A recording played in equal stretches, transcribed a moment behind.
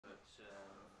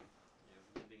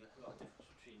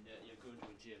you're going to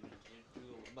a gym and you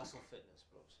do muscle fitness,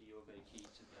 but obviously you're very key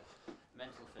to the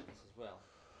mental fitness as well.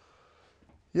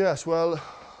 Yes, well,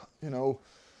 you know,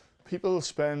 people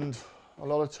spend a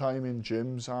lot of time in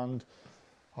gyms, and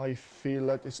I feel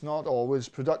that it's not always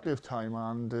productive time,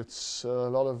 and it's a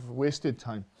lot of wasted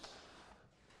time.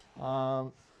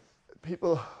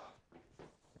 People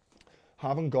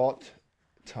haven't got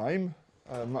time,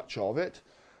 much of it,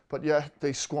 but yet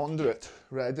they squander it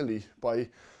readily by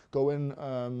going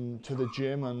to the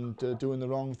gym and doing the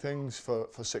wrong things for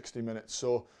 60 minutes.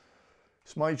 So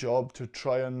it's my job to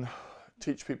try and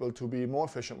teach people to be more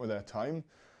efficient with their time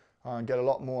and get a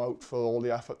lot more out for all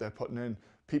the effort they're putting in.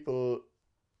 People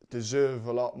deserve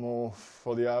a lot more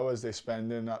for the hours they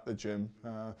spend in at the gym.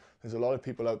 There's a lot of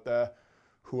people out there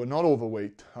who are not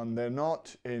overweight and they're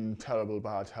not in terrible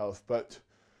bad health, but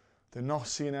they're not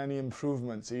seeing any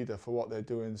improvements either for what they're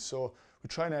doing. So we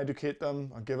try and educate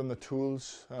them and give them the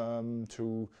tools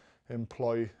to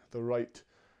employ the right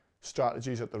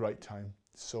strategies at the right time.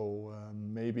 So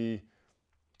maybe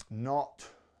not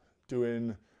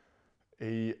doing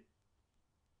a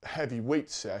heavy weight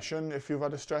session if you've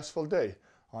had a stressful day.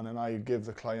 And then I give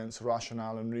the clients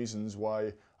rationale and reasons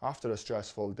why after a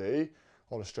stressful day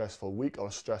or a stressful week or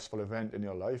a stressful event in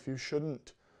your life, you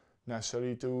shouldn't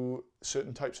necessarily do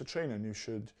certain types of training. You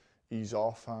should ease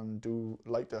off and do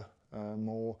lighter,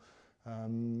 more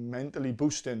mentally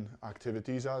boosting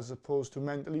activities as opposed to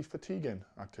mentally fatiguing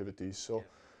activities. So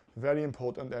very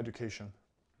important education.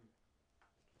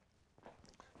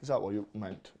 Is that what you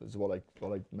meant? Is what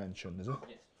I mentioned, is it?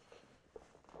 Yes.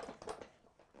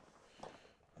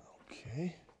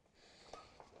 Okay.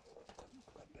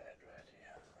 My bed ready.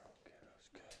 Okay, that's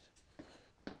good.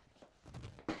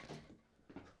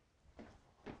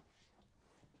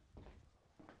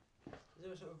 Is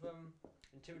there a sort of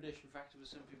intimidation factor for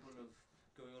some people of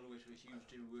going all the way to a huge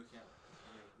gym workout?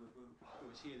 You know,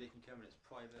 it's here they can come and it's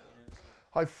private. You know,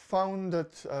 I've found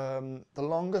that the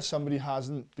longer somebody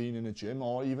hasn't been in a gym,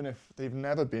 or even if they've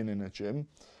never been in a gym,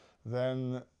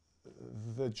 then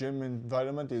the gym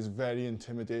environment is very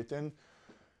intimidating.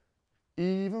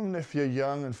 Even if you're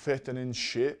young and fit and in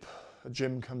shape, a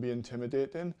gym can be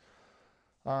intimidating.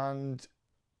 And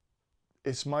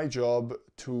it's my job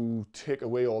to take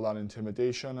away all that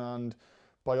intimidation, and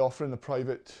by offering the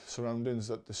private surroundings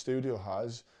that the studio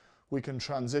has, we can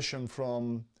transition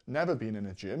from never being in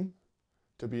a gym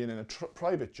to being in a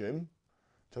private gym,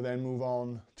 to then move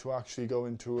on to actually go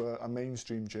into a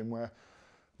mainstream gym where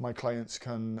my clients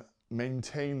can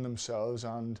maintain themselves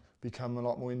and become a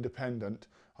lot more independent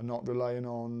and not relying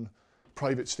on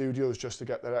private studios just to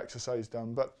get their exercise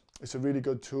done. But it's a really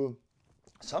good tool.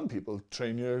 Some people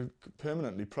train here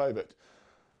permanently private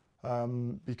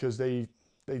because they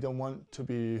don't want to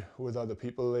be with other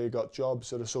people. They got jobs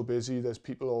that are so busy, there's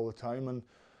people all the time, and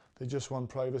they just want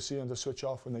privacy and to switch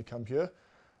off when they come here,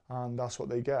 and that's what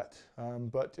they get.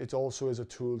 But it also is a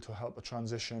tool to help a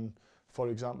transition. For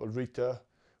example, Rita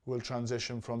will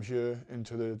transition from here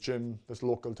into the gym that's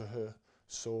local to her.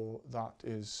 So that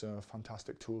is a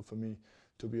fantastic tool for me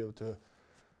to be able to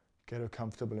get her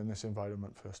comfortable in this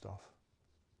environment first off.